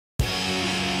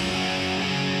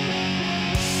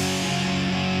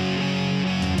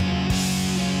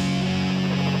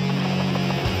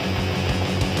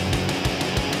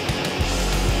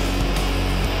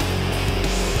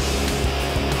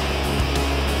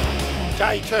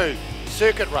Day 2,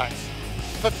 circuit race.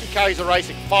 50 k's of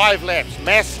racing, 5 laps,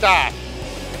 mass start.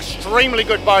 Extremely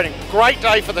good boating. Great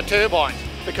day for the turbines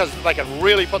because they can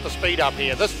really put the speed up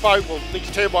here.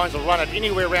 These turbines will run at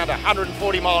anywhere around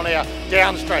 140 mile an hour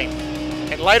downstream.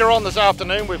 And later on this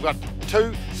afternoon, we've got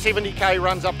 2 70k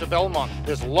runs up to Belmont.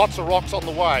 There's lots of rocks on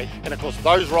the way, and of course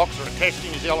those rocks are attached to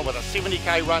New Zealand with a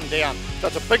 70k run down. So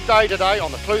it's a big day today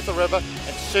on the Clutha River,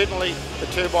 and certainly the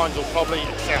turbines will probably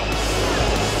excel.